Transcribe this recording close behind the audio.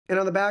And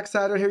on the back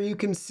side right here, you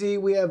can see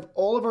we have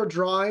all of our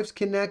drives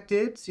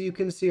connected. So you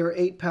can see our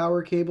 8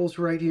 power cables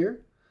right here.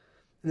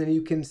 And then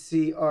you can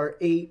see our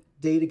 8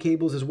 data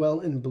cables as well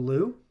in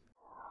blue.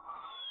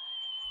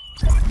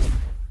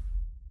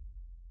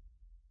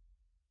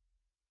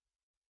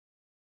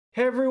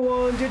 Hey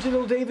everyone,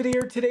 Digital David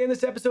here. Today in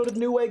this episode of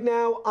Newegg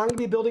Now, I'm going to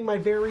be building my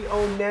very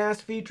own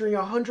NAS featuring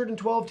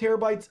 112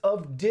 terabytes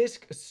of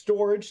disk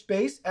storage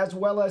space, as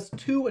well as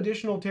 2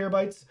 additional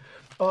terabytes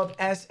of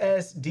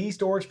SSD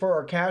storage for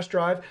our cache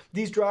drive.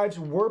 These drives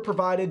were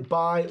provided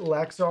by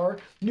Lexar.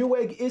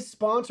 Newegg is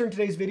sponsoring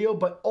today's video,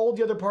 but all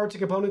the other parts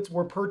and components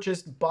were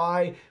purchased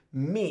by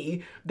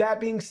me. That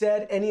being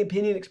said, any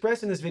opinion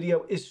expressed in this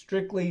video is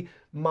strictly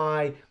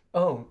my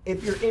own.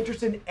 If you're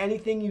interested in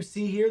anything you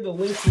see here, the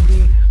links will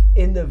be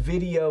in the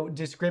video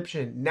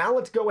description. Now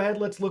let's go ahead,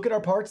 let's look at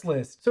our parts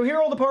list. So here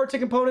are all the parts and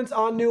components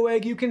on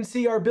Newegg. You can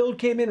see our build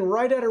came in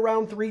right at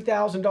around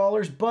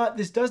 $3,000, but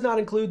this does not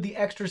include the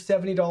extra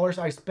 $70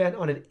 I spent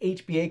on an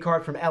HBA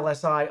card from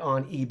LSI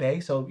on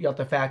eBay, so you have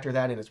to factor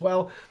that in as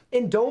well.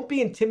 And don't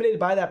be intimidated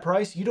by that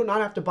price. You do not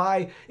have to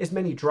buy as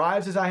many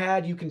drives as I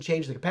had. You can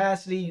change the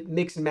capacity,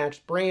 mix and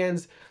match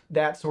brands,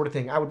 that sort of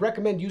thing. I would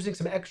recommend using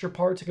some extra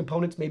parts and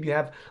components maybe you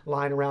have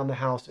lying around the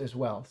house as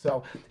well.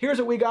 So here's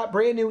what we got.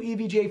 Brand new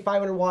EVGA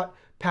 500 watt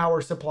power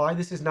supply.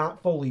 This is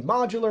not fully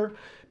modular,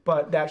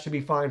 but that should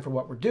be fine for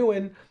what we're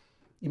doing.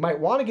 You might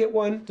want to get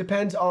one,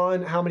 depends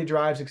on how many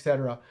drives,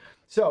 etc.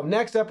 So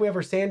next up we have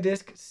our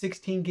SanDisk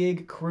 16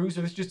 gig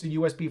cruiser. This is just a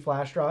USB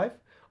flash drive.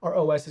 Our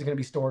OS is going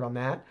to be stored on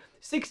that.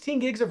 16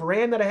 gigs of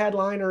RAM that I had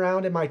lying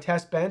around in my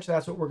test bench.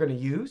 That's what we're going to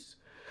use.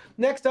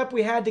 Next up,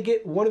 we had to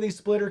get one of these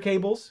splitter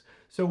cables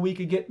so we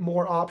could get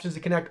more options to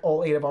connect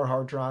all 8 of our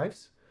hard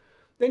drives.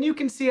 Then you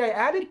can see I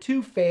added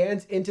 2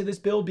 fans into this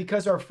build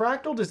because our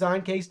Fractal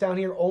design case down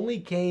here only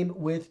came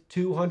with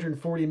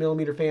 240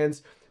 millimeter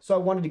fans. So I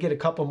wanted to get a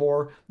couple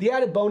more. The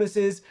added bonus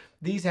is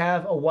these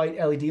have a white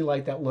LED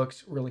light that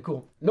looks really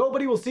cool.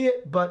 Nobody will see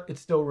it, but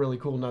it's still really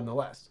cool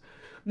nonetheless.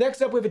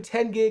 Next up, we have a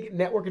 10 gig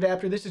network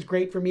adapter. This is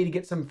great for me to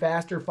get some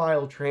faster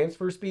file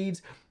transfer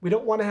speeds. We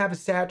don't want to have a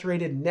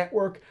saturated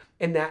network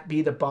and that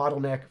be the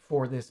bottleneck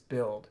for this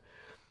build.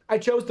 I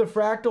chose the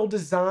Fractal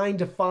Design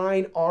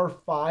Define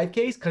R5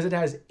 case because it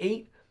has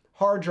 8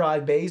 hard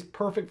drive bays,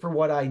 perfect for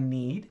what I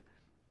need.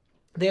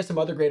 They have some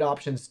other great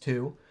options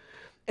too.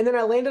 And then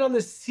I landed on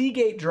the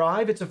Seagate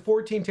drive. It's a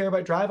 14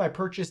 terabyte drive. I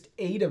purchased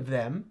 8 of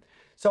them.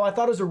 So I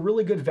thought it was a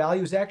really good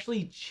value. It's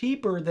actually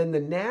cheaper than the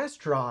NAS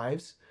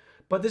drives,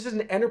 but this is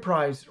an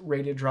enterprise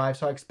rated drive,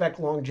 so I expect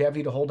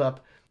longevity to hold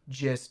up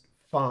just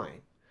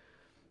fine.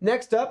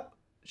 Next up,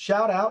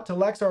 shout out to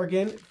Lexar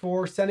again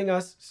for sending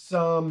us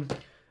some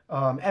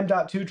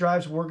M.2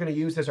 drives we're going to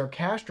use as our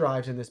cache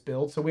drives in this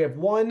build. So we have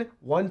one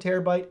 1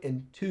 terabyte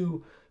and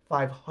 2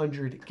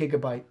 500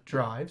 gigabyte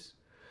drives.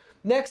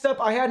 Next up,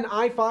 I had an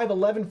i5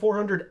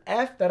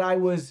 11400F that I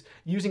was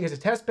using as a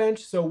test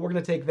bench, so we're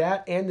going to take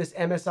that and this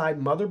MSI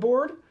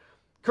motherboard.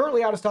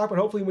 Currently out of stock, but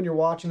hopefully when you're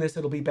watching this,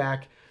 it'll be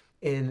back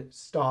in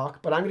stock,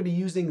 but I'm going to be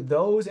using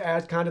those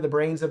as kind of the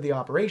brains of the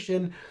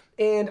operation.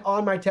 And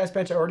on my test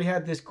bench, I already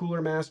had this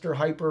Cooler Master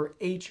Hyper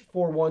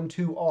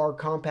H412R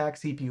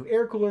compact CPU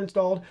air cooler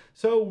installed,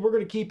 so we're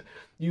going to keep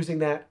using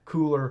that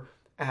cooler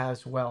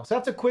as well. So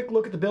that's a quick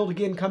look at the build,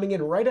 again coming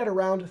in right at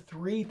around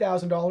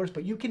 $3,000,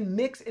 but you can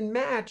mix and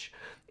match.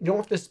 You don't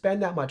have to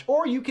spend that much,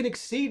 or you can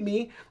exceed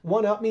me,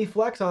 one-up me,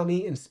 flex on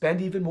me, and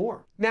spend even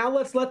more. Now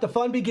let's let the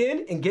fun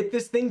begin and get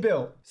this thing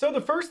built. So the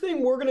first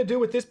thing we're gonna do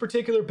with this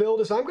particular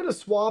build is I'm gonna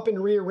swap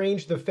and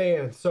rearrange the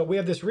fans. So we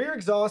have this rear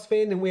exhaust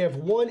fan and we have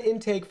one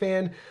intake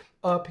fan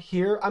up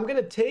here. I'm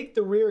gonna take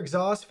the rear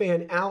exhaust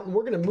fan out and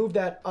we're gonna move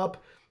that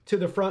up to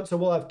the front, so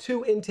we'll have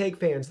 2 intake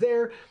fans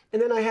there.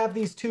 And then I have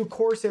these 2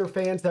 Corsair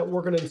fans that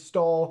we're gonna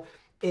install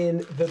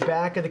in the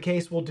back of the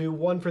case. We'll do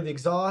one for the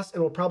exhaust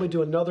and we'll probably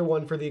do another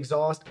one for the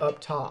exhaust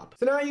up top.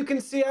 So now you can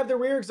see I have the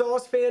rear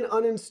exhaust fan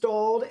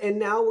uninstalled, and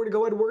now we're gonna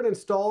go ahead and we're gonna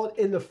install it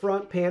in the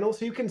front panel.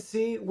 So you can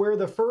see where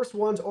the first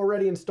one's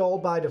already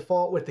installed by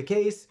default with the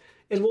case,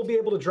 and we'll be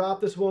able to drop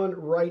this one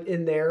right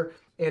in there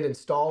and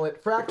install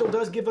it. Fractal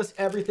does give us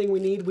everything we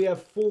need. We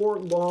have 4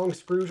 long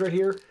screws right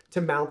here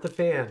to mount the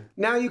fan.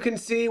 Now you can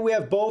see we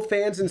have both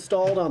fans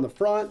installed on the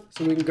front,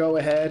 so we can go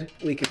ahead,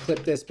 we can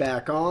clip this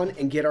back on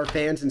and get our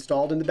fans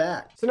installed in the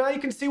back. So now you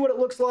can see what it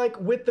looks like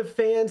with the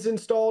fans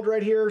installed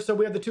right here. So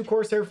we have the 2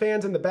 Corsair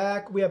fans in the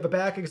back, we have a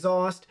back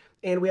exhaust,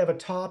 and we have a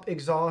top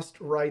exhaust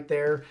right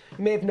there.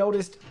 You may have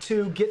noticed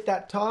to get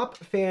that top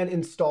fan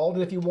installed,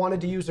 and if you wanted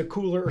to use a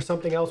cooler or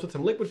something else with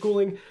some liquid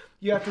cooling,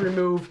 you have to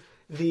remove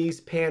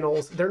these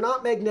panels. They're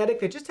not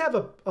magnetic, they just have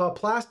a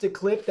plastic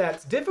clip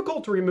that's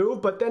difficult to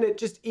remove, but then it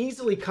just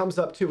easily comes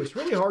up too. It's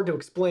really hard to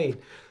explain.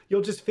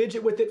 You'll just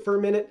fidget with it for a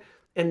minute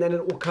and then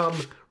it will come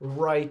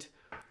right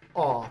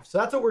off. So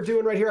that's what we're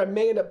doing right here. I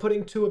may end up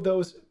putting 2 of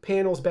those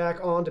panels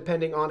back on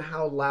depending on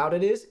how loud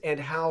it is and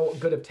how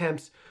good of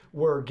temps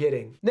we're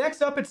getting.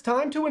 Next up, it's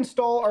time to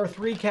install our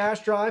 3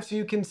 cache drives. So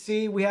you can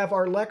see we have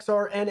our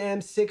Lexar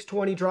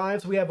NM620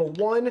 drives. We have a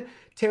 1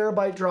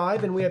 terabyte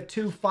drive and we have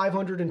 2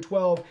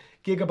 512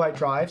 gigabyte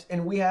drives,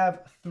 and we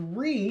have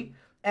 3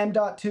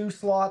 M.2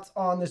 slots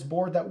on this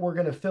board that we're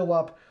going to fill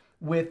up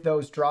with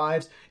those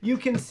drives. You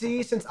can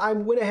see, since I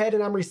went ahead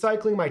and I'm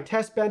recycling my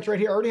test bench right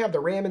here, I already have the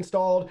RAM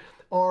installed,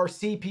 our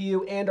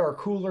CPU, and our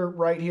cooler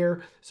right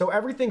here. So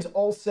everything's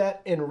all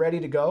set and ready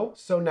to go.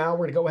 So now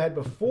we're gonna go ahead,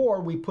 before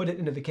we put it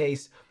into the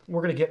case,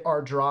 we're gonna get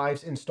our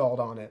drives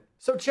installed on it.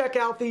 So check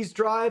out these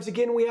drives.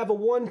 Again, we have a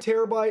 1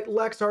 terabyte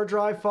Lexar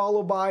drive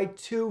followed by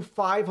 2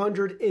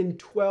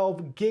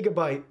 512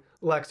 gigabyte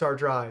Lexar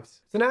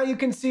drives. So now you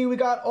can see we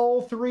got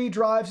all 3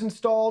 drives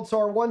installed. So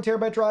our 1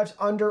 terabyte drives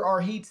under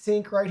our heat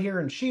sink right here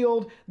in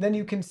Shield. Then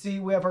you can see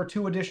we have our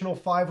 2 additional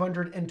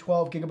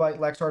 512 gigabyte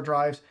Lexar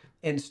drives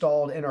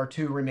installed in our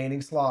 2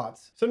 remaining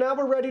slots. So now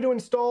we're ready to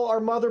install our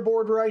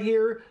motherboard right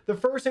here. The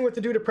first thing we have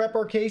to do to prep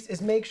our case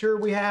is make sure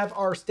we have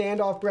our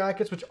standoff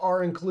brackets, which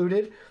are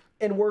included,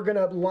 and we're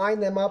gonna line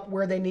them up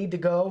where they need to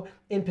go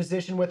in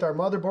position with our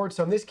motherboard.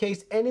 So in this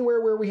case, anywhere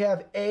where we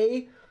have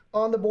A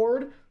on the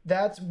board,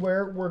 that's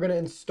where we're going to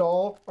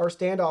install our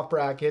standoff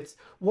brackets.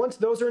 Once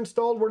those are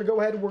installed, we're going to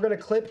go ahead and we're going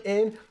to clip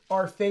in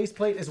our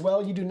faceplate as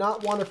well. You do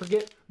not want to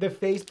forget the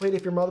faceplate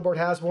if your motherboard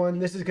has one.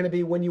 This is going to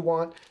be when you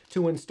want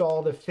to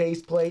install the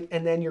faceplate,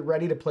 and then you're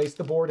ready to place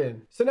the board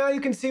in. So now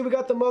you can see we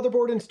got the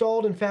motherboard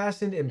installed and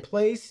fastened in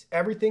place.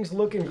 Everything's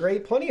looking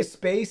great. Plenty of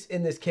space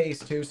in this case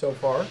too so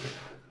far.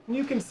 And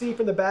you can see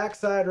from the back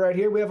side right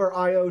here, we have our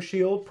I/O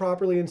shield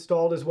properly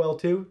installed as well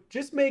too.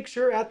 Just make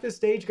sure at this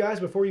stage, guys,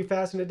 before you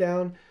fasten it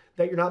down,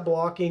 that you're not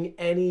blocking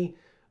any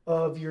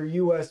of your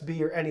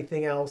USB or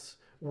anything else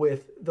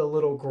with the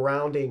little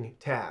grounding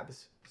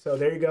tabs. So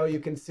there you go. You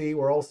can see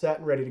we're all set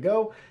and ready to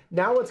go.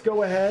 Now let's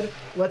go ahead.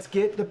 Let's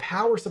get the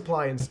power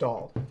supply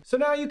installed. So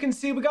now you can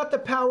see we got the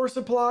power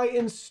supply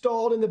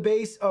installed in the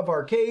base of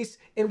our case,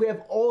 and we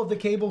have all of the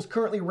cables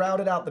currently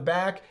routed out the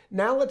back.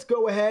 Now let's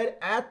go ahead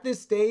at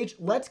this stage.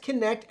 Let's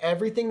connect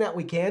everything that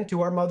we can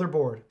to our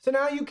motherboard. So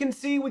now you can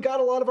see we got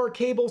a lot of our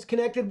cables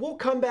connected. We'll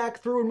come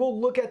back through and we'll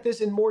look at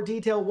this in more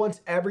detail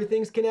once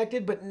everything's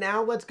connected. But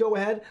now let's go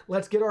ahead.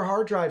 Let's get our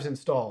hard drives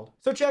installed.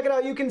 So check it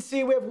out. You can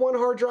see we have 1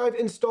 hard drive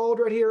installed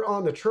right here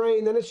on the tray,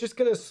 and then it's just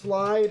going to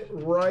slide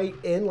right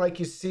in like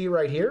you see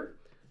right here.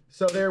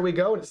 So there we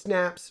go, and it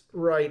snaps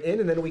right in,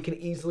 and then we can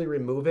easily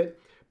remove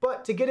it.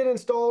 But to get it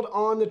installed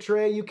on the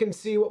tray, you can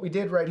see what we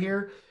did right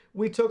here.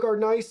 We took our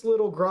nice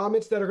little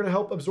grommets that are going to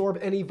help absorb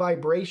any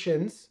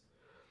vibrations,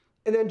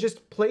 and then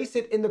just place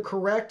it in the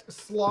correct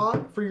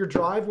slot for your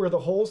drive where the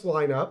holes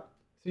line up.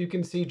 So you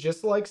can see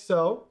just like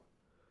so.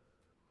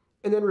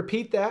 And then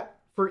repeat that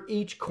for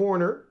each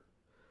corner.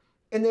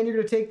 And then you're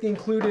going to take the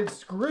included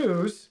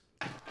screws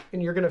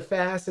and you're going to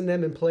fasten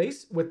them in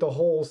place with the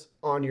holes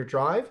on your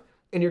drive.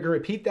 And you're going to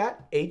repeat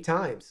that 8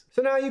 times.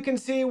 So now you can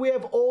see we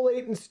have all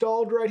 8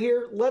 installed right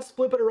here. Let's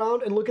flip it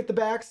around and look at the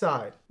back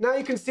side. Now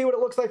you can see what it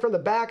looks like from the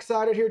back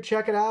side right here.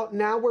 Check it out.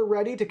 Now we're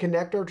ready to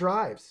connect our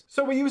drives.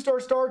 So we used our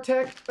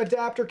StarTech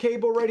adapter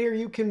cable right here.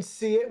 You can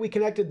see it. We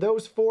connected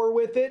those 4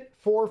 with it,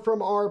 4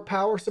 from our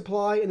power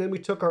supply, and then we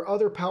took our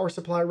other power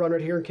supply run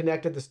right here and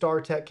connected the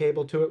StarTech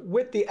cable to it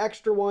with the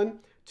extra one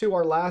to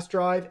our last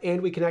drive,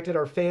 and we connected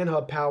our fan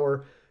hub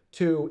power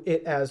to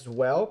it as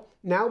well.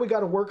 Now we got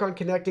to work on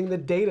connecting the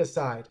data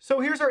side. So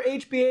here's our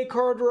HBA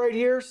card right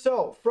here.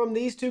 So from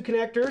these 2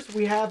 connectors,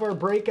 we have our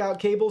breakout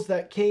cables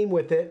that came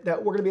with it that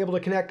we're going to be able to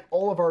connect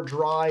all of our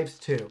drives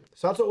to.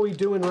 So that's what we're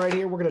doing right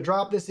here. We're going to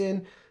drop this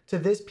in to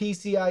this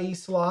PCIe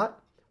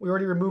slot. We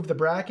already removed the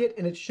bracket,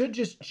 and it should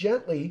just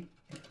gently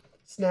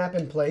snap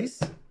in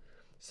place.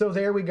 So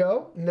there we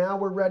go. Now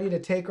we're ready to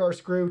take our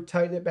screw,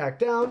 tighten it back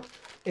down,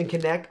 and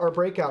connect our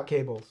breakout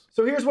cables.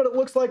 So here's what it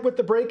looks like with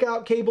the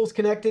breakout cables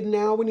connected.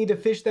 Now we need to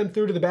fish them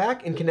through to the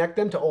back and connect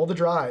them to all the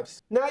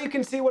drives. Now you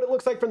can see what it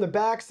looks like from the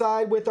back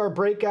side with our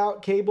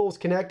breakout cables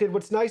connected.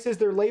 What's nice is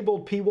they're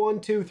labeled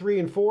P1, 2, 3,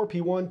 and 4,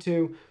 P1,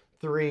 2,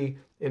 3,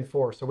 and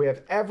 4. So we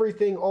have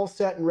everything all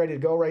set and ready to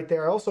go right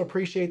there. I also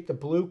appreciate the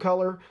blue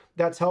color.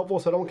 That's helpful,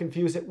 so don't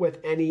confuse it with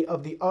any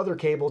of the other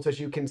cables, as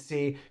you can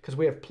see, because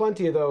we have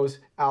plenty of those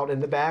out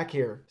in the back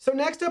here. So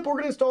next up, we're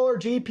going to install our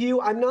GPU.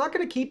 I'm not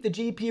going to keep the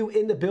GPU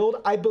in the build.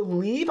 I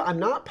believe, I'm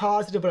not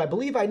positive, but I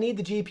believe I need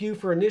the GPU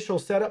for initial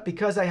setup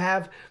because I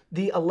have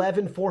the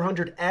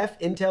 11400F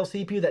Intel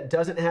CPU that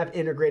doesn't have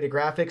integrated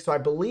graphics. So I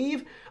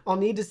believe I'll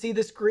need to see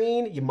the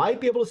screen. You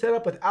might be able to set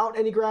up without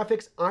any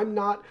graphics. I'm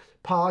not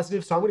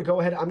positive, so I'm going to go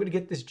ahead. I'm going to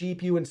get this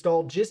GPU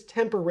installed just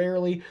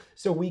temporarily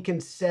so we can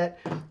set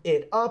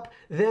it up.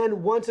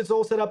 Then once it's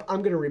all set up,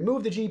 I'm going to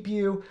remove the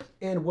GPU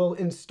and we'll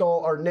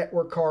install our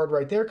network card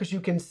right there, because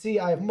you can see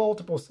I have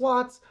multiple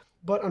slots,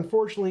 but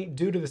unfortunately,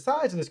 due to the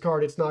size of this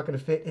card, it's not going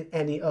to fit in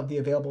any of the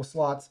available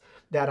slots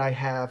that I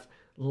have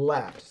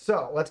left.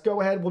 So let's go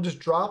ahead. We'll just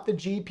drop the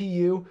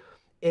GPU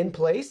in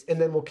place,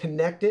 and then we'll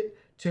connect it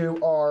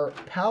to our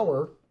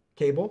power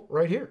cable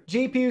right here.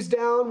 GPU's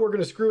down. We're going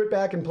to screw it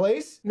back in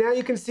place. Now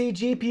you can see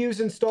GPU's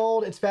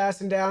installed. It's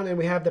fastened down, and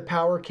we have the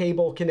power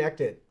cable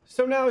connected.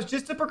 So now, as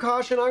just a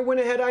precaution, I went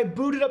ahead, I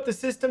booted up the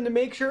system to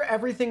make sure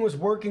everything was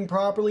working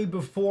properly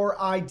before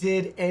I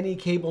did any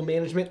cable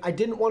management. I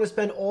didn't want to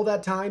spend all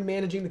that time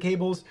managing the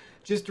cables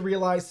just to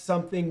realize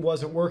something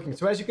wasn't working.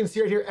 So as you can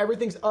see right here,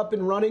 everything's up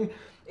and running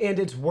and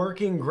it's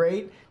working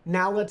great.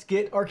 Now let's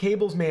get our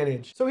cables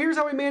managed. So here's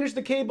how we manage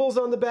the cables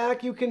on the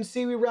back. You can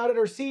see we routed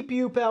our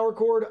CPU power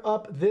cord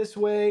up this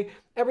way.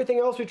 Everything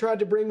else we tried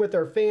to bring with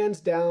our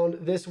fans down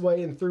this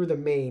way and through the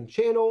main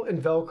channel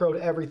and Velcroed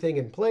everything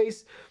in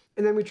place.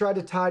 And then we tried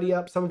to tidy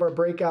up some of our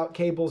breakout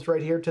cables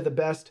right here to the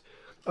best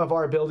of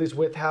our abilities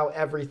with how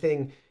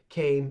everything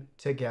came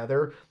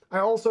together. I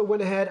also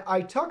went ahead,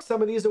 I tucked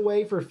some of these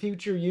away for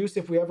future use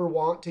if we ever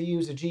want to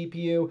use a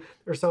GPU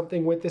or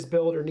something with this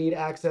build or need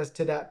access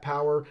to that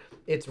power.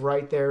 It's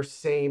right there,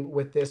 same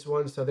with this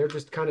one. So they're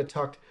just kind of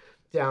tucked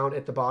down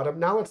at the bottom.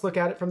 Now let's look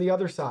at it from the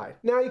other side.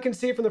 Now you can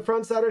see from the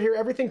front side right here,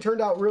 everything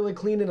turned out really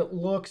clean and it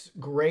looks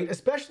great,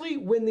 especially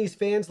when these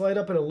fans light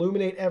up and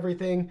illuminate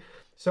everything.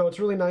 So it's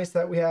really nice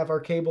that we have our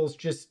cables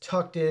just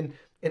tucked in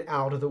and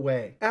out of the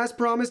way. As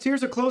promised,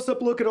 here's a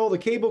close-up look at all the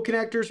cable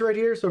connectors right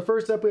here. So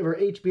first up, we have our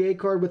HBA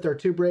card with our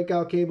 2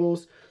 breakout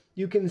cables.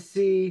 You can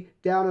see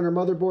down on our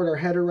motherboard, our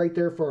header right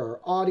there for our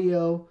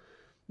audio.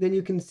 Then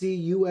you can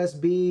see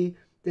USB.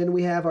 Then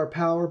we have our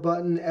power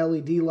button,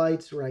 LED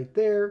lights right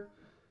there.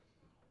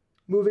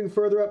 Moving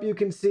further up, you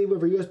can see we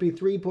have our USB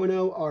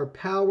 3.0, our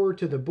power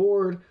to the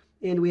board,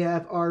 and we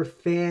have our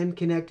fan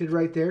connected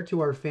right there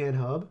to our fan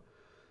hub.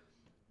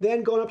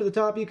 Then going up to the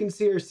top, you can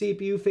see our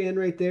CPU fan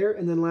right there.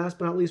 And then last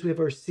but not least, we have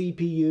our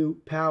CPU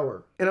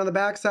power. And on the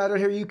back side right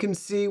here, you can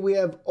see we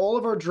have all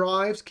of our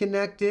drives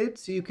connected.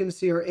 So you can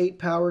see our 8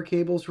 power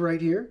cables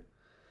right here.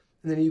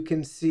 And then you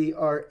can see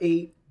our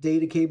 8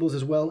 data cables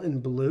as well in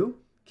blue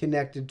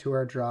connected to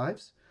our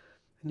drives.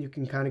 And you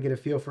can kind of get a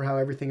feel for how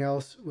everything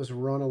else was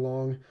run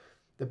along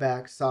the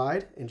back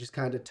side and just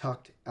kind of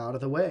tucked out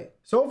of the way.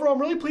 So overall,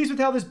 I'm really pleased with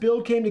how this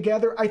build came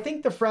together. I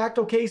think the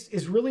fractal case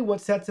is really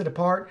what sets it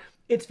apart.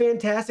 It's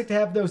fantastic to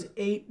have those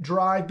 8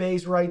 drive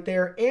bays right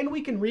there, and we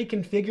can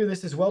reconfigure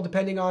this as well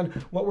depending on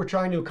what we're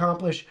trying to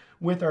accomplish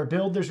with our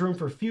build. There's room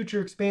for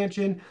future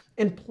expansion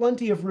and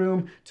plenty of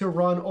room to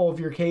run all of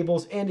your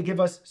cables and to give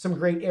us some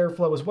great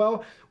airflow as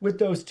well with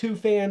those 2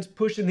 fans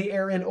pushing the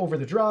air in over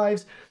the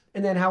drives.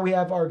 And then how we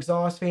have our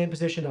exhaust fan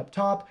position up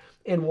top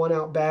and 1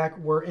 out back,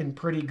 we're in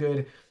pretty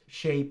good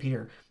shape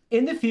here.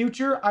 In the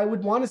future, I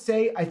would want to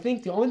say, I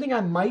think the only thing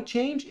I might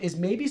change is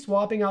maybe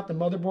swapping out the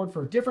motherboard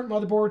for a different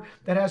motherboard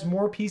that has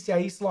more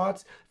PCIe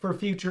slots for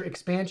future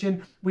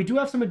expansion. We do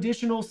have some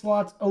additional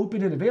slots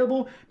open and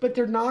available, but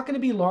they're not going to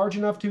be large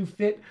enough to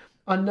fit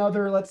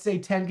another, let's say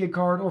 10 gig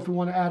card, or if we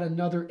want to add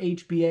another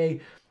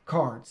HBA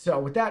card. So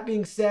with that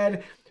being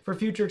said, for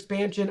future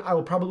expansion, I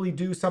will probably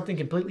do something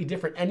completely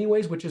different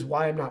anyways, which is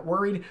why I'm not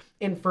worried.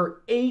 And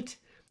for 8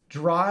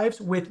 drives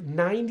with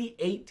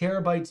 98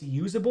 terabytes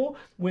usable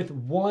with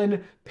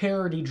 1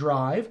 parity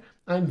drive,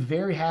 I'm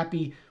very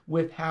happy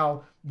with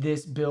how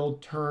this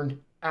build turned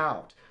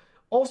out.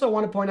 Also, I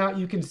want to point out,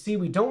 you can see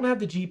we don't have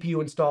the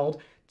GPU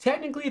installed.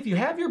 Technically, if you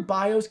have your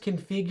BIOS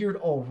configured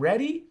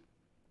already,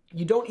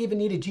 you don't even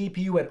need a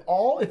GPU at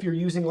all if you're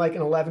using like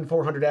an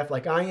 11400F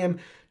like I am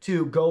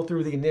to go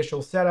through the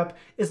initial setup.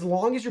 As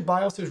long as your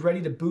BIOS is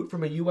ready to boot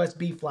from a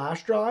USB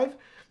flash drive,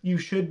 you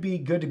should be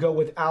good to go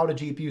without a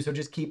GPU, so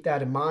just keep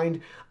that in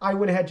mind. I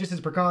went ahead just as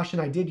a precaution.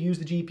 I did use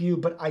the GPU,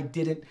 but I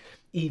didn't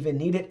even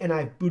need it, and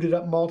I've booted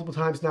up multiple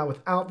times now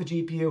without the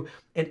GPU,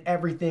 and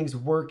everything's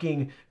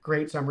working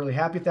great, so I'm really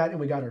happy with that. And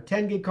we got our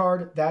 10 gig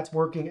card. That's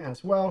working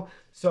as well.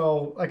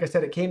 So like I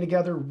said, it came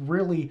together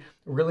really,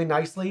 really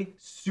nicely.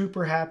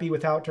 Super happy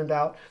with how it turned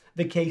out.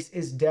 The case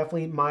is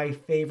definitely my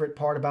favorite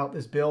part about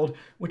this build,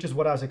 which is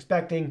what I was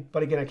expecting.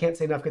 But again, I can't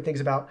say enough good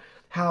things about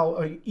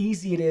how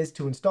easy it is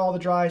to install the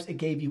drives. It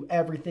gave you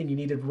everything you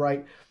needed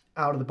right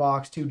out of the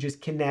box to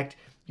just connect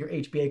your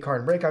HBA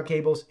card and breakout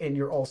cables, and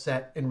you're all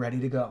set and ready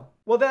to go.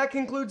 Well, that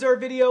concludes our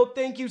video.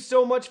 Thank you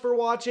so much for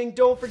watching.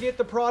 Don't forget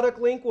the product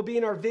link will be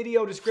in our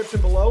video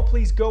description below.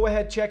 Please go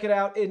ahead, check it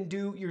out, and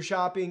do your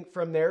shopping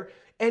from there.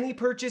 Any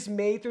purchase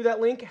made through that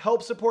link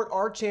helps support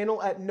our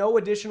channel at no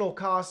additional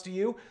cost to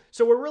you.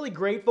 So we're really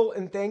grateful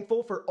and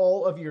thankful for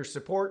all of your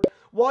support.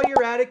 While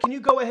you're at it, can you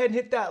go ahead and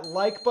hit that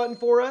like button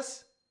for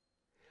us?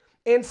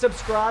 And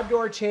subscribe to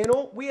our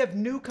channel. We have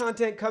new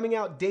content coming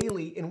out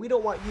daily, and we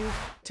don't want you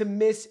to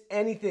miss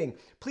anything.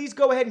 Please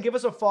go ahead and give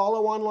us a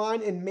follow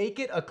online and make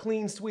it a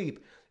clean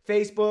sweep.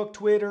 Facebook,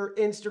 Twitter,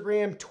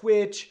 Instagram,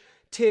 Twitch,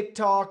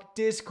 TikTok,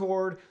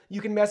 Discord. You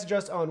can message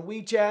us on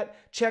WeChat,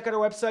 check out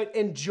our website,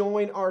 and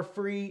join our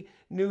free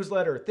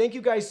newsletter. Thank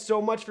you guys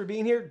so much for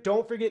being here.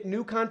 Don't forget,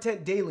 new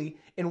content daily,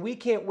 and we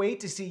can't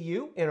wait to see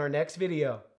you in our next video.